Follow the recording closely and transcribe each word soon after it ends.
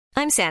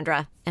I'm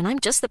Sandra, and I'm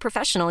just the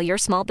professional your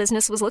small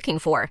business was looking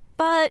for.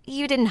 But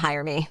you didn't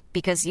hire me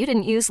because you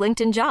didn't use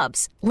LinkedIn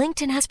Jobs.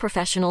 LinkedIn has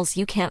professionals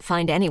you can't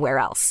find anywhere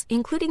else,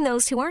 including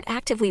those who aren't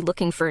actively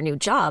looking for a new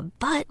job,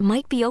 but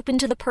might be open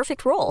to the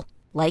perfect role,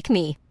 like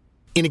me.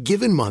 In a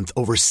given month,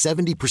 over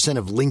 70%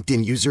 of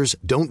LinkedIn users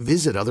don't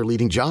visit other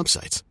leading job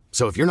sites.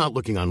 So if you're not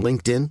looking on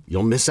LinkedIn,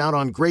 you'll miss out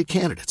on great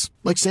candidates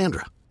like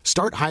Sandra.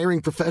 Start hiring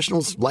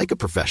professionals like a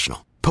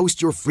professional.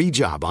 Post your free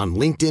job on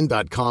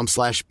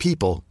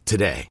linkedin.com/people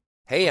today.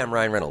 Hey, I'm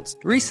Ryan Reynolds.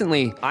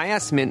 Recently, I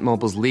asked Mint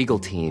Mobile's legal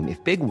team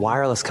if big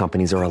wireless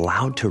companies are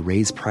allowed to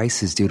raise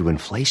prices due to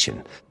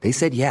inflation. They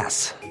said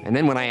yes. And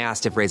then when I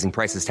asked if raising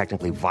prices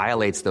technically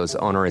violates those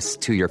onerous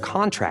 2-year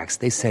contracts,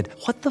 they said,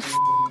 "What the f***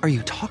 are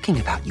you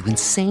talking about, you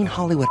insane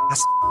Hollywood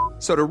ass?"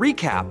 So to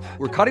recap,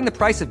 we're cutting the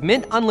price of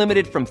Mint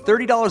Unlimited from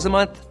 $30 a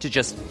month to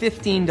just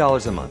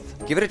 $15 a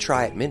month. Give it a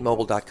try at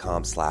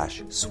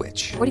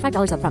mintmobile.com/switch.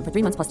 $45 up front for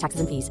 3 months plus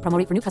taxes and fees. Promo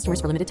rate for new customers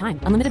for limited time.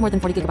 Unlimited more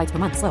than 40 gigabytes per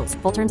month. Slows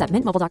full terms at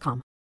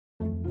mintmobile.com.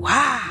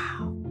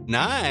 Wow.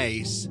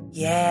 Nice.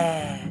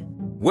 Yeah.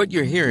 What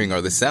you're hearing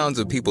are the sounds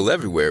of people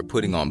everywhere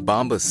putting on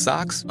Bombas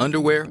socks,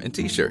 underwear, and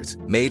T-shirts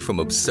made from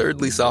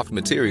absurdly soft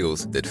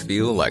materials that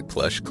feel like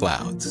plush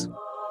clouds.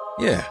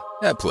 Yeah,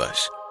 that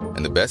plush.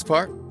 And the best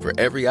part? For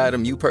every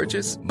item you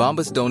purchase,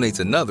 Bombas donates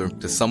another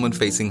to someone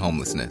facing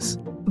homelessness.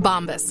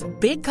 Bombas.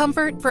 Big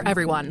comfort for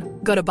everyone.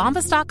 Go to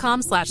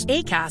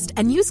bombas.com/ACAST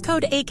and use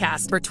code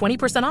ACAST for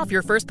 20% off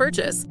your first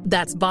purchase.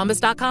 That's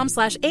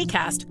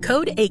bombas.com/ACAST.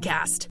 Code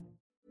ACAST.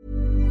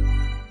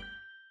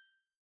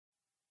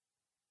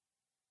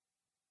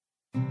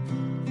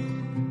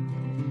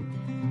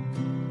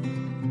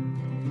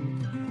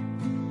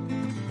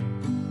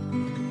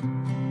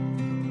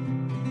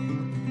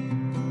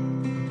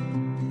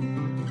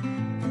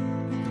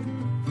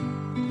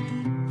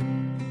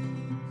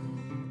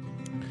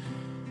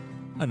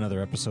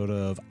 Another episode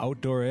of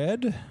Outdoor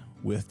Ed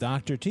with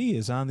Dr. T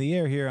is on the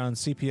air here on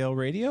CPL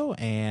Radio,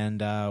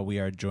 and we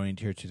are joined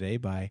here today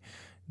by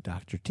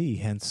Dr. T,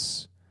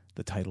 hence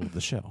the title of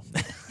the show.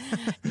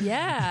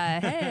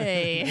 Yeah,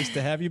 hey. Nice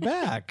to have you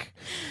back.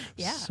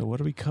 Yeah. So what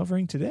are we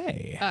covering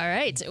today? All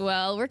right.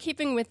 Well, we're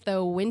keeping with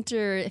the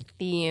winter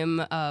theme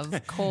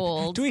of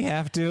cold. Do we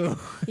have to?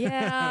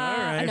 Yeah.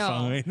 All right, I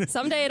know. fine.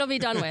 Someday it'll be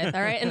done with,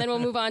 all right? And then we'll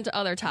move on to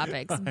other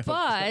topics.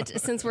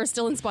 But since we're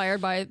still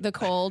inspired by the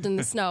cold and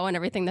the snow and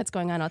everything that's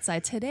going on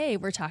outside today,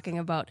 we're talking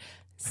about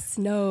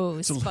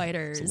snow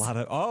spiders. It's a lot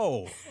of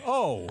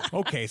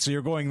okay. So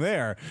you're going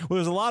there. Well,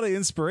 there's a lot of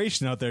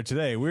inspiration out there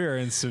today. We're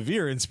in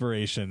severe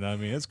inspiration. I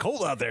mean, it's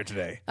cold out there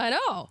today. I know.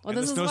 Well, and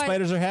the snow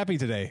spiders are happy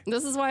today.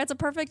 This is why it's a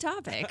perfect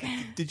topic.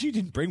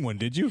 Didn't bring one,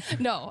 did you?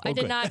 No, I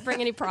did not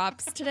bring any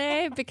props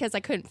today because I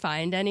couldn't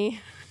find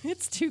any.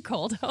 It's too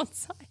cold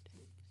outside.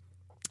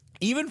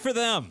 Even for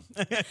them.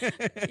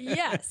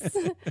 Yes.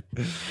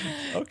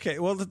 Okay.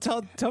 Well,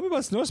 tell me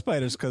about snow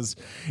spiders, because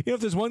if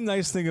there's one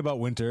nice thing about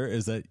winter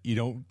is that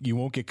you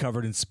won't get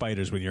covered in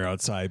spiders when you're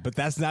outside. But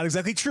that's not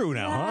exactly true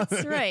now.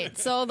 That's right.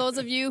 So those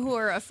of you who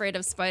are afraid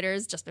of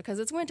spiders, just because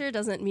it's winter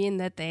doesn't mean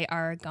that they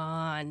are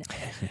gone.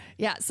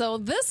 Yeah. So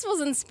this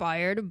was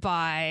inspired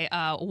by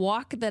a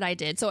walk that I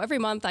did. So every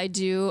month I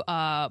do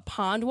a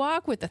pond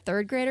walk with the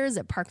third graders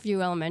at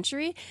Parkview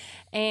Elementary,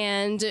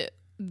 and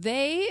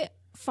they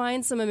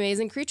find some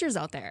amazing creatures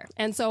out there.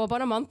 And so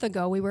about a month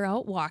ago, we were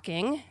out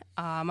walking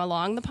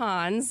along the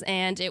ponds,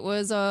 and it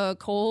was a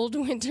cold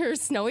winter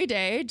snowy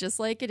day, just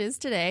like it is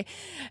today.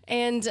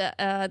 And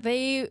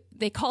they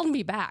called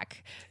me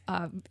back,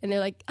 and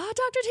they're like, "Oh,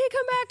 Dr. T,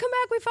 come back.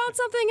 We found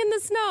something in the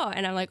snow."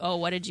 And I'm like, "Oh,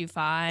 what did you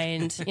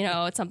find?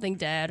 It's something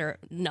dead or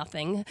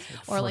nothing,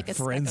 or like a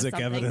forensic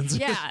speck of something." evidence.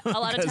 Yeah, a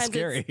lot of times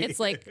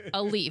it's like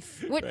a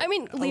leaf. I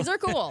mean, leaves are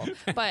cool,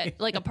 but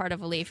like a part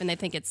of a leaf, and they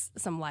think it's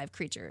some live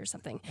creature or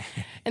something.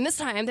 And this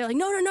time they're like,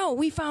 no,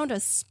 we found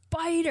a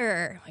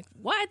spider. I'm like,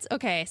 what?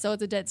 Okay, so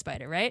it's a dead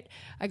spider, right?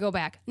 I go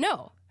back.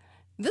 No,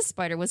 this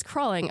spider was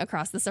crawling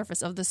across the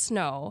surface of the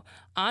snow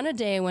on a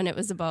day when it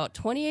was about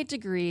 28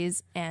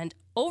 degrees and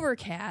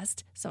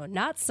overcast, so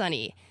not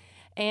sunny.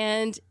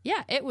 And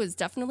yeah, it was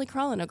definitely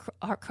crawling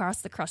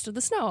across the crust of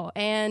the snow.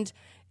 And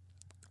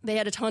they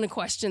had a ton of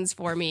questions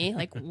for me,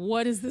 like,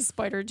 what is this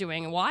spider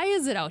doing? Why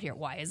is it out here?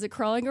 Why is it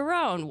crawling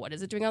around? What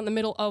is it doing out in the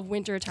middle of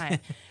winter time?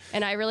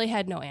 And I really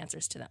had no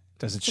answers to them.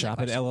 Does it shop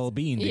at LL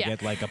Bean to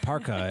get like a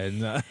parka?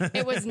 And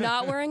It was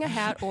not wearing a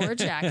hat or a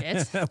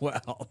jacket.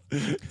 Well.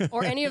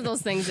 Or any of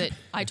those things that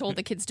I told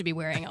the kids to be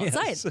wearing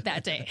outside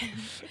that day.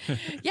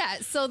 Yeah,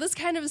 so this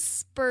kind of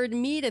spurred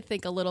me to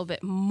think a little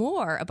bit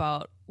more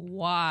about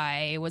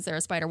why was there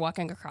a spider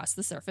walking across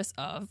the surface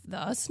of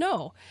the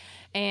snow?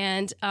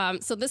 And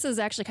so this is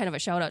actually kind of a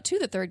shout out to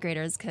the third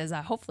graders, because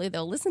hopefully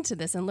they'll listen to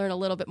this and learn a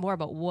little bit more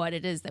about what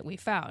it is that we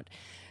found.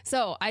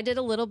 So I did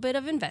a little bit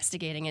of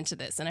investigating into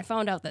this, and I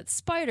found out that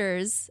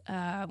spiders,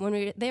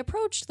 when they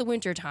approach the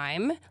winter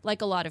time,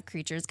 like a lot of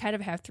creatures, kind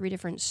of have 3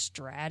 different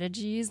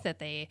strategies that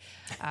they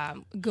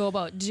go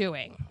about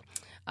doing.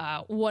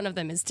 One of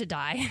them is to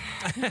die.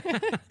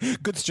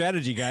 Good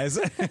strategy, guys.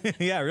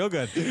 Yeah, real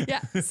good.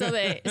 Yeah. So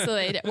they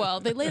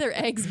lay their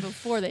eggs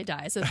before they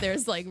die. So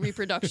there's like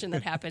reproduction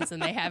that happens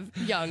and they have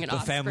young and The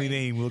offspring. family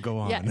name will go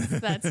on. Yes,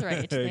 that's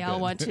right. Very They all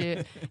good. want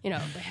to, they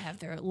have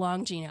their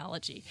long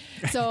genealogy.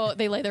 So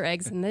they lay their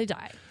eggs and they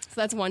die.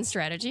 So that's one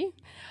strategy.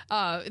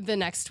 The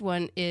next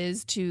one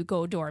is to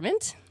go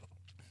dormant,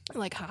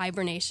 like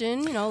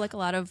hibernation, like a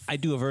lot of. I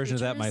do a version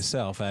of that creatures.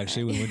 myself,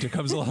 actually, when winter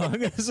comes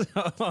along. So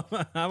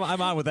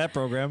I'm on with that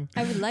program.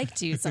 I would like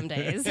to some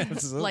days,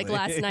 Absolutely. like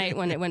last night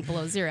when it went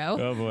below zero.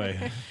 Oh,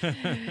 boy.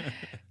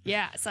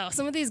 Yeah, so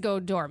some of these go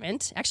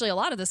dormant. Actually, a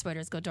lot of the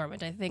spiders go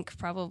dormant. I think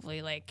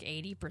probably like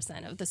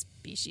 80% of the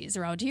species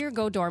around here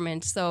go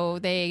dormant. So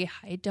they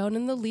hide down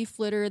in the leaf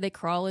litter, they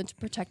crawl into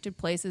protected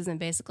places, and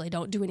basically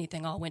don't do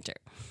anything all winter.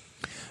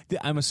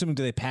 I'm assuming,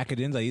 do they pack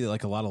it in? They eat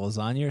like a lot of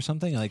lasagna or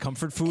something? Like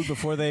comfort food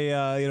before they,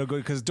 go,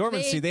 because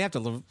dormancy, they have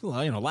to,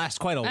 last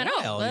quite a I know.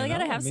 while. Well, they got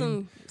to have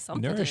something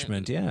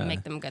nourishment, to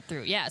make them get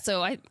through. Yeah,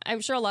 so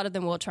I'm sure a lot of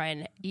them will try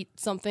and eat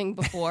something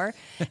before.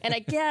 And I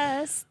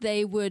guess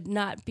they would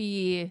not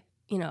be,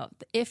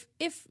 if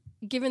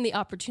given the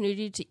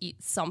opportunity to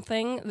eat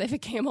something, if it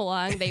came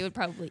along, they would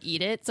probably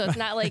eat it. So it's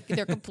not like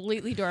they're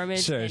completely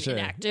dormant and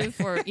inactive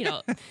for,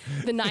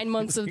 the 9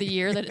 months of the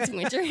year that it's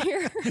winter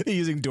here.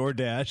 Using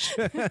DoorDash.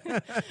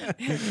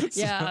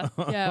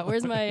 Yeah.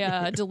 Where's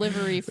my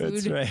delivery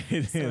food? That's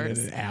right. source?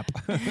 An app.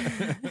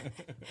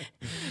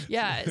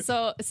 Yeah.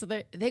 So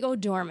they go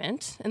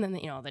dormant, and then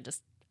they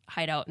just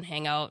hide out and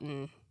hang out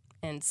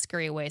and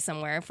scurry away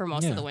somewhere for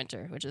most of the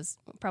winter, which is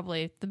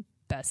probably the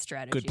best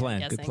strategy. Good plan. I'm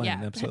guessing. Good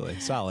plan. Yeah. Absolutely.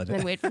 Solid. And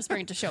then wait for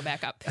spring to show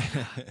back up.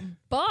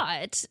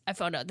 But I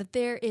found out that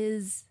there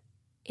is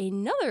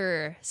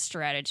another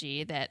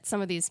strategy that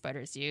some of these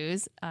spiders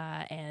use,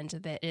 and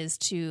that is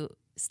to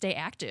stay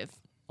active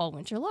all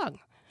winter long.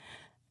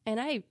 And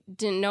I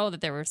didn't know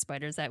that there were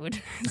spiders that would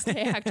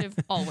stay active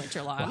all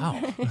winter long.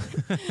 Wow.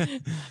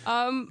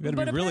 You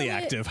gotta be really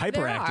active,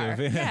 hyperactive.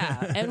 There are,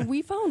 yeah. And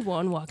we found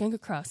one walking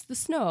across the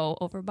snow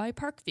over by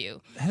Parkview.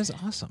 That is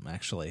awesome,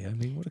 actually. I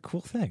mean, what a cool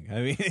thing.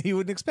 I mean, you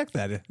wouldn't expect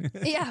that.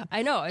 Yeah,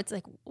 I know. It's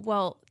like,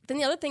 well, then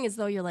the other thing is,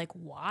 though, you're like,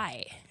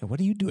 why? What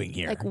are you doing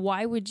here? Like,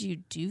 why would you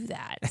do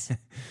that?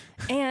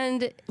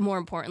 And more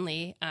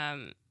importantly,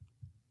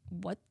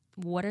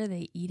 what are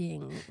they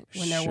eating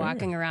when they're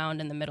walking around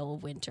in the middle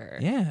of winter?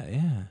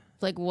 Yeah.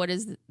 Like, what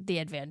is the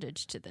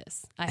advantage to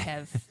this? I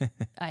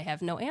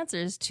have no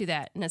answers to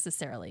that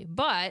necessarily,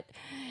 but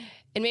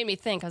it made me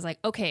think. I was like,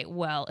 okay,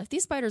 well, if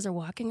these spiders are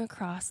walking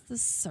across the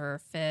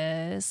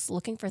surface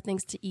looking for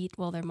things to eat,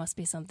 well, there must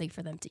be something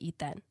for them to eat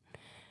then.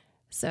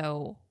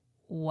 So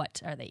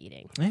what are they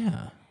eting?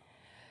 Yeah.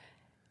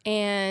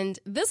 And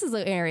this is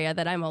an area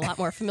that I'm a lot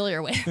more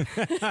familiar with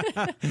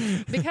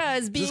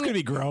because being This is going to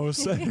be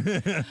gross. no,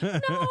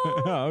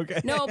 okay.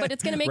 no, but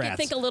it's going to make you Rats.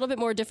 think a little bit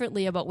more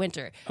differently about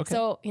winter. Okay.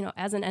 So,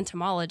 as an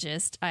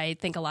entomologist, I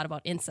think a lot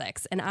about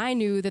insects, and I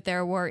knew that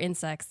there were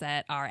insects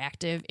that are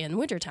active in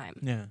wintertime.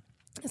 Yeah.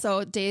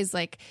 So days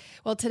like,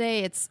 well,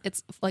 today it's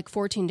like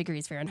 14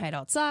 degrees Fahrenheit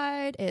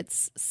outside.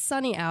 It's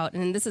sunny out,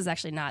 and this is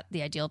actually not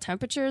the ideal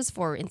temperatures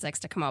for insects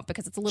to come out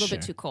because it's a little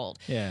bit too cold.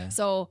 Yeah.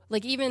 So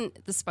like even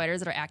the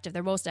spiders that are active,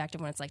 they're most active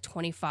when it's like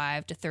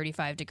 25 to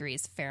 35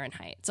 degrees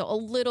Fahrenheit. So a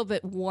little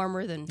bit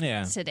warmer than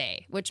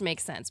today, which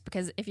makes sense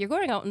because if you're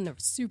going out in the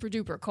super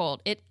duper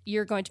cold,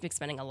 you're going to be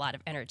expending a lot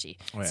of energy.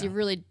 So you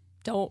really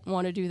don't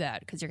want to do that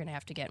because you're going to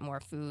have to get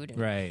more food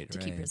to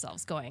keep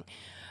yourselves going.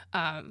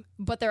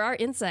 But there are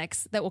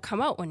insects that will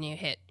come out when you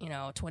hit,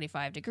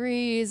 25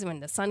 degrees, when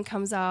the sun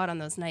comes out on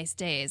those nice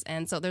days.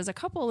 And so there's a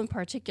couple in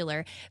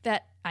particular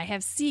that I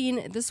have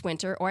seen this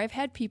winter, or I've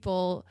had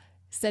people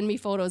send me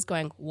photos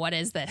going, what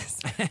is this?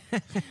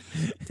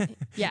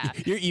 Yeah.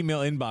 Your email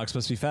inbox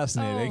must be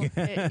fascinating.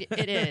 Oh,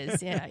 it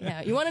is.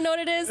 Yeah. You want to know what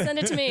it is? Send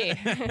it to me.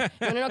 You want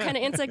to know what kind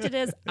of insect it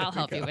is? I'll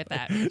help you with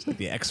that. It's like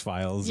the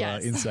X-Files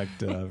Yes.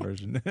 insect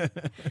version.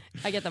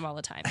 I get them all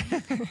the time.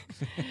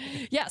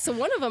 Yeah, so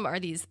one of them are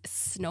these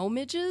snow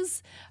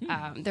midges.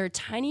 They're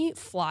tiny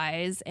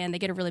flies, and they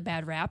get a really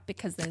bad rap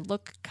because they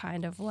look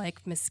kind of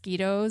like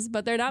mosquitoes,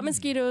 but they're not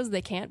mosquitoes.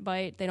 They can't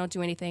bite. They don't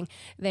do anything.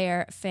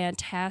 They're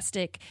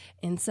fantastic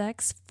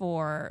insects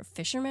for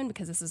fishermen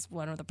because this is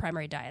one of the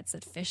primary diets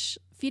that fish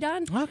feed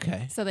on.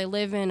 Okay. So they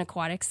live in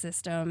aquatic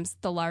systems.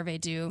 The larvae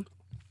do.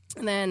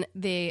 And then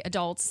the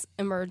adults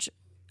emerge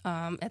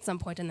at some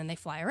point, and then they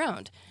fly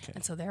around. Okay.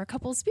 And so there are a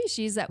couple of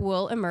species that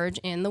will emerge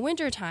in the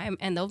wintertime,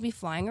 and they'll be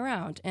flying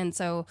around. And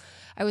so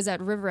I was at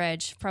River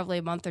Edge probably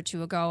a month or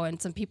two ago,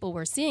 and some people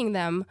were seeing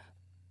them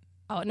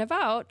out and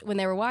about when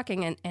they were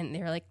walking, and they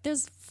were like,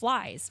 there's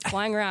flies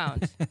flying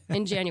around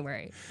in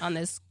January on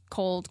this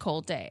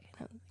cold day.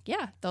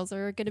 Yeah, those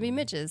are going to be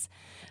midges.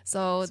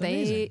 So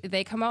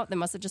they come out. They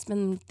must have just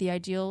been the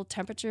ideal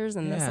temperatures,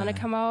 and the sun had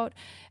come out,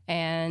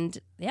 and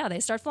they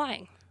start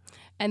flying.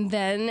 And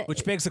then,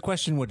 which begs the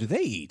question: what do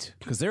they eat?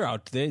 Because they're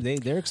out,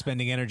 they're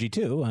expending energy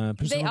too.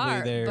 They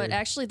are, but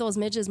actually, those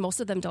midges, most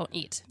of them don't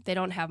eat. They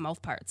don't have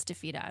mouth parts to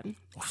feed on.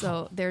 Wow.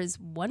 So there's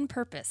one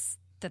purpose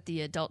that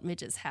the adult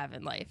midges have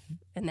in life,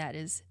 and that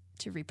is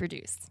to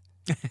reproduce.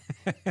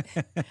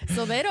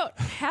 So they don't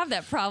have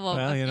that problem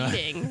of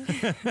eating.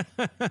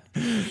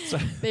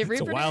 They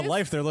reproduce. It's a wild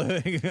life they're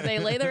living. They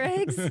lay their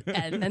eggs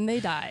and then they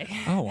die.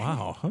 Oh,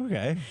 wow.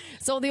 Okay.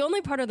 So the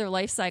only part of their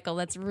life cycle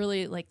that's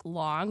really like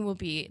long will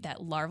be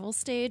that larval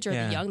stage or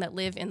the young that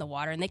live in the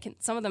water. And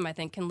some of them I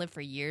think can live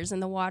for years in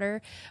the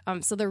water.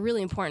 So they're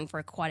really important for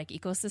aquatic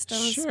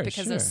ecosystems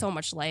because there's so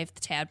much life.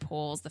 The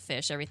tadpoles, the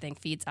fish, everything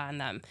feeds on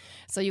them.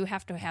 So you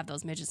have to have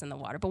those midges in the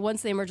water. But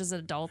once they emerge as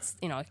adults,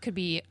 it could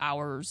be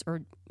hours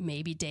or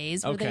maybe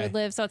days where they would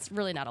live. So it's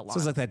really not a long. So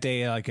it's like that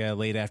day, like a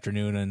late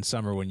afternoon in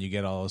summer when you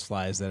get all those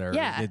flies that are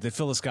they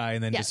fill the sky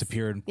and then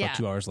disappear about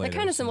 2 hours later. They're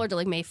kind of similar to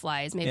like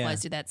mayflies.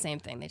 Mayflies do that same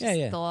thing. They just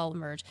they'll all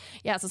emerge.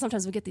 Yeah. So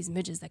sometimes we get these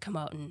midges that come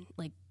out in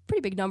like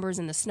pretty big numbers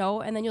in the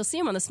snow, and then you'll see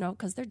them on the snow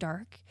because they're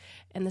dark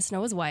and the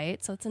snow is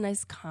white. So it's a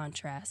nice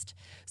contrast.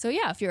 So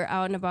yeah, if you're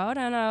out and about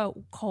on a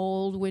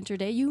cold winter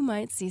day, you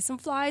might see some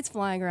flies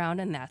flying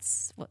around, and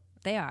that's what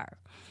they are.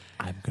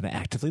 I'm going to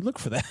actively look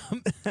for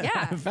them.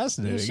 Yeah.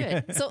 Fascinating. You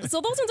should. So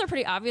those ones are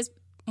pretty obvious,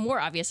 more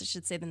obvious, I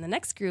should say, than the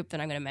next group that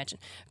I'm going to mention,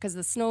 because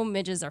the snow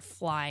midges are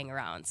flying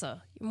around.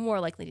 So you're more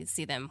likely to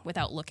see them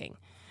without looking.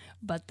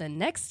 But the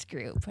next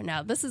group,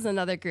 now this is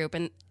another group,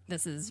 and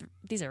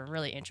these are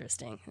really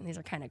interesting, and these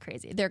are kind of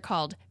crazy. They're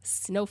called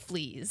snow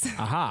fleas.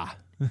 Aha.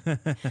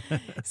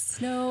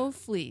 Snow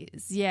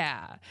fleas,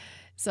 yeah.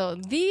 So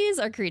these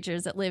are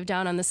creatures that live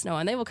down on the snow,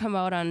 and they will come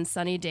out on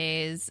sunny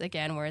days,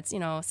 again, where it's,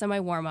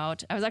 semi-warm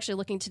out. I was actually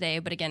looking today,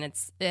 but again, I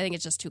think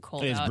it's just too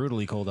cold out. It's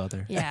brutally cold out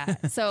there. Yeah.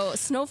 So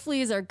snow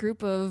fleas are a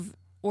group of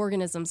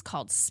organisms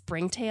called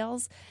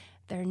springtails.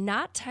 They're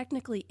not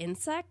technically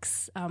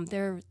insects.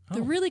 They're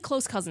really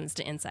close cousins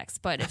to insects.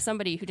 But if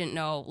somebody who didn't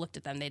know looked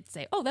at them, they'd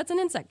say, oh, that's an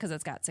insect because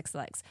it's got 6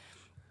 legs.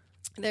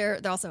 They're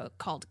also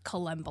called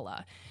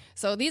collembola.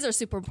 So these are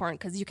super important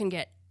because you can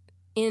get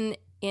in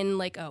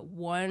like a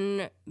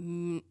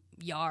 1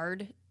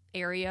 yard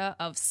area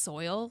of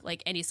soil,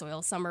 like any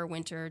soil, summer,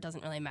 winter,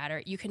 doesn't really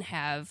matter. You can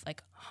have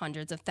like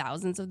hundreds of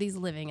thousands of these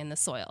living in the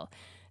soil.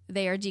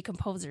 They are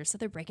decomposers, so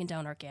they're breaking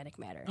down organic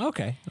matter.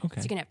 Okay.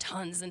 So you can have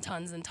tons and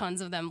tons and tons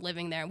of them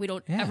living there. We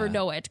don't ever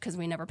know it because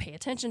we never pay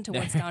attention to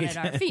what's down at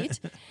our feet.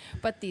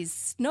 But these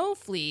snow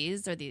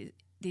fleas, or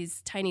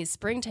these tiny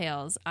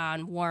springtails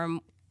on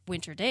warm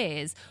winter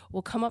days,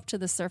 will come up to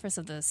the surface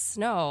of the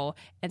snow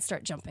and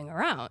start jumping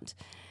around.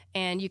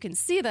 And you can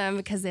see them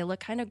because they're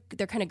kind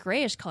of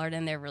grayish colored,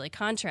 and they're really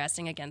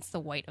contrasting against the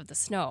white of the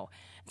snow.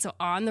 So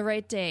on the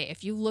right day,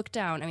 if you look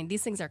down, I mean,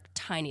 these things are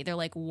tiny. They're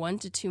like 1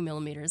 to 2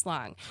 millimeters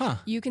long.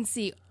 You can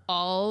see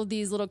all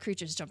these little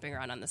creatures jumping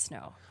around on the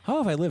snow. How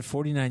have I lived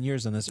 49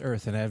 years on this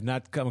earth and I have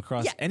not come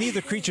across any of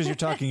the creatures you're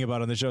talking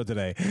about on the show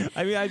today?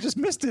 I mean, I just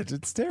missed it.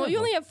 It's terrible. Well, you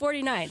only have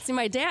 49. See,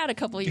 my dad a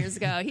couple years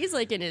ago, he's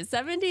like in his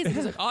 70s. And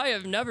he's like, I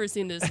have never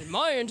seen this in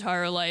my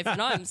entire life,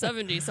 and I'm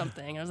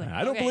 70-something. I was like,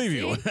 I don't believe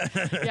you.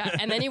 Yeah,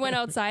 and then he went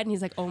outside and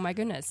he's like, oh my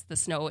goodness, the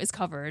snow is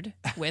covered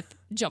with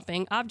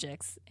jumping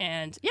objects.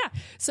 And yeah,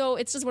 so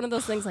it's just one of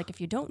those things, like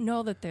if you don't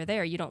know that they're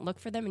there, you don't look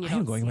for them and you don't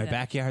see them. I'm going in my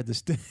backyard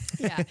this day.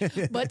 Yeah,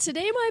 but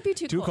today might be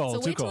too cold. So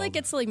wait till cold. it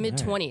gets to like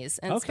mid-20s,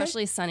 and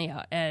especially sunny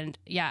out. And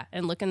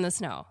and look in the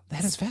snow.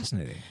 That is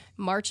fascinating.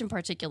 March in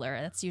particular,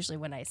 that's usually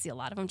when I see a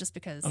lot of them, just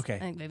because I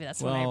think maybe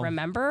that's when well, I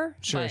remember.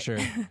 Sure.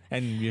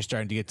 And you're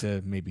starting to get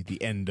to maybe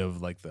the end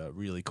of like the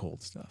really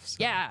cold stuff. So.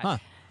 Yeah.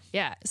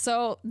 Yeah.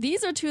 So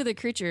these are two of the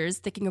creatures,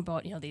 thinking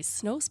about, these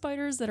snow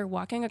spiders that are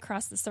walking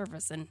across the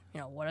surface, and,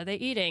 what are they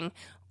eating?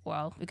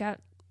 Well, we got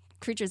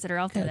creatures that are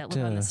out there that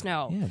live on the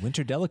snow. Yeah,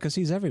 winter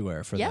delicacies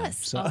everywhere for them.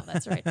 Yes. Oh,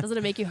 that's right. Doesn't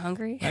it make you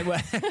hungry?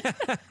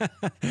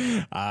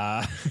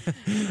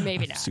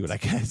 Maybe not. See what I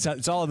can.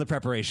 It's all in the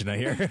preparation, I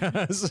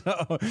hear.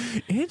 So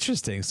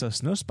interesting. So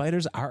snow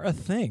spiders are a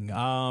thing.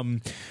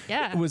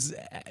 Yeah. Was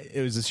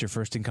this your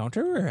first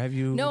encounter, or have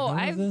you? No,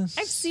 I've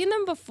seen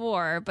them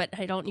before, but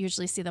I don't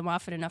usually see them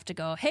often enough to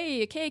go,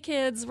 hey, okay,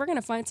 kids, we're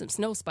gonna find some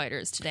snow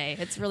spiders today.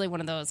 It's really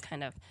one of those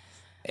kind of.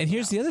 And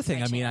here's the other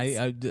thing. I mean,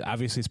 I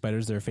obviously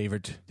spiders, their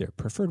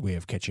preferred way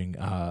of catching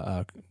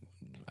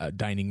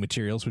dining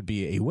materials would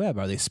be a web.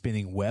 Are they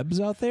spinning webs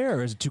out there,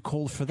 or is it too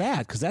cold for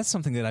that? Because that's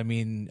something that, I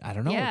mean, I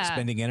don't know,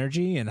 expending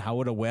energy, and how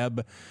would a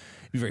web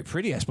be very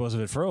pretty, I suppose, if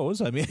it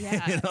froze. I mean,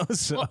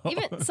 Well,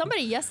 even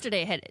somebody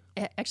yesterday had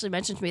actually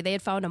mentioned to me they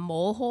had found a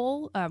mole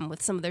hole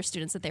with some of their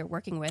students that they were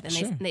working with,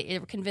 and they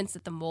were convinced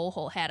that the mole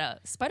hole had a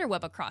spider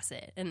web across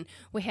it, and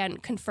we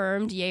hadn't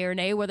confirmed yay or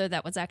nay whether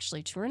that was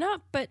actually true or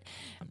not. But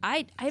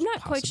I'm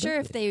not quite sure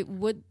if they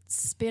would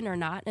spin or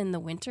not in the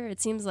winter. It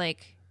seems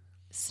like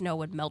snow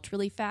would melt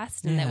really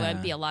fast, and that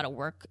would be a lot of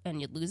work, and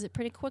you'd lose it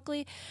pretty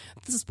quickly.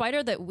 The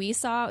spider that we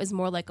saw is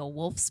more like a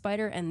wolf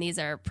spider, and these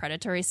are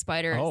predatory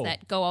spiders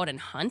that go out and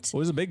hunt. It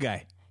was a big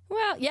guy.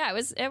 Well, yeah,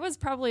 it was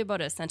probably about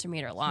 1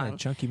 centimeter long.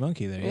 Chunky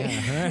monkey there,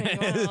 yeah.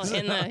 Well,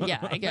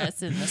 I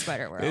guess in the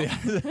spider world.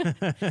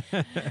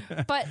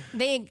 But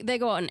they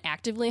go out and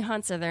actively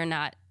hunt, so they're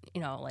not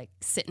like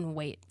sit and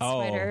wait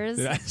Oh, spiders.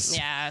 yes.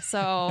 Yeah,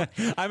 so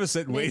I'm a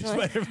sit and wait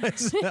spider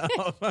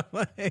myself.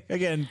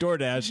 Again,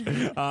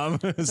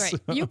 DoorDash. that's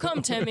right. You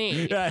come to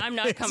me. I'm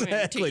not coming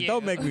to you.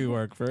 Don't make me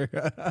work for.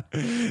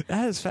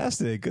 That is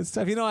fascinating. Good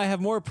stuff. I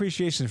have more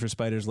appreciation for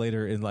spiders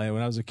later in life.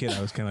 When I was a kid,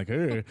 I was kind of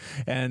like, ugh.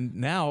 And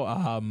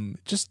now,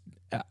 just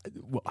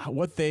how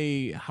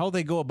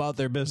they go about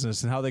their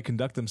business and how they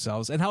conduct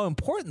themselves and how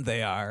important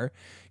they are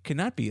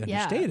cannot be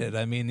understated.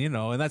 I mean,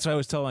 and that's why I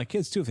always tell my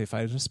kids too, if they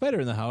find a spider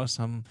in the house,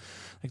 I'm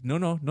like,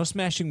 no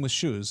smashing with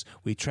shoes.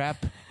 We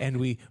trap and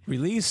we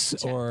release,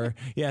 or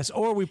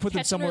we put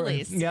them Catch somewhere. and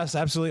release. Yes,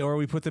 absolutely. Or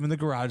we put them in the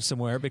garage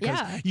somewhere because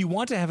you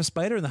want to have a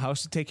spider in the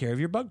house to take care of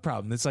your bug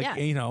problem. It's like,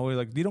 you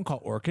don't call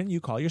Orkin, you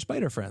call your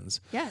spider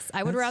friends. Yes,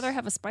 I would rather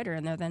have a spider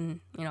in there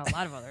than, a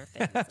lot of other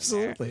things.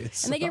 Absolutely.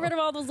 And they get rid of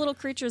all those little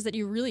creatures that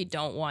you really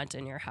don't want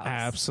in your house.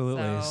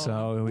 Absolutely.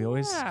 So we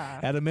always,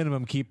 at a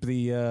minimum, keep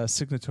the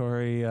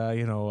signatory,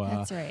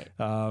 That's right.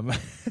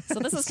 So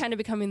this is kind of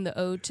becoming the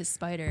ode to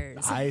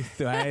spiders. I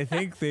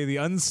think they're the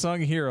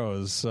unsung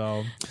heroes.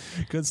 So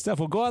good stuff.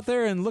 We'll go out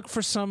there and look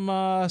for some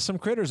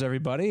critters,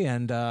 everybody.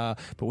 And but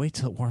wait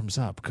till it warms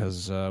up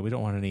because we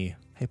don't want any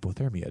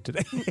hypothermia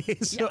today.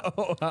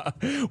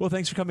 Well,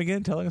 thanks for coming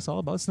in, telling us all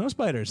about snow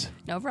spiders.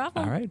 No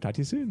problem. All right. Talk to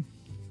you soon.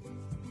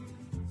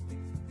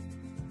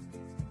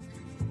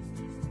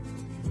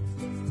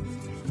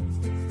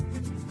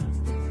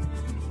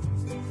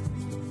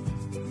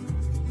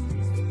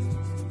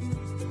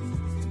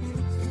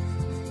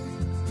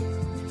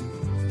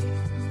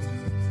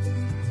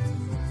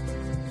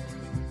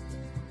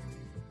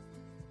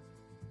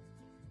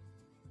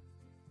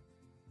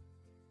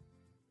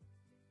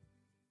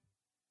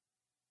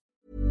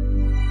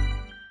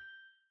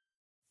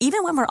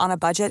 Even when we're on a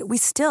budget, we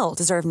still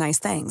deserve nice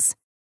things.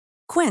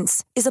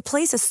 Quince is a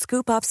place to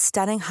scoop up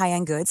stunning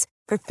high-end goods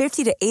for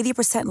 50 to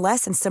 80%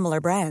 less than similar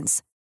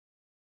brands.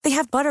 They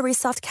have buttery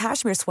soft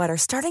cashmere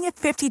sweaters starting at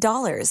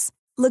 $50,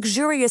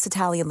 luxurious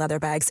Italian leather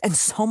bags, and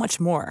so much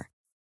more.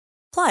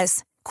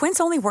 Plus, Quince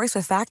only works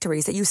with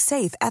factories that use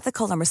safe,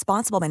 ethical, and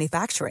responsible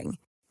manufacturing.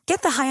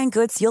 Get the high-end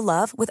goods you'll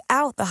love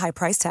without the high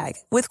price tag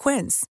with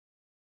Quince.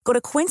 Go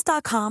to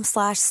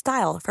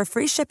quince.com/style for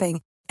free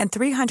shipping and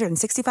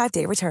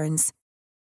 365-day returns.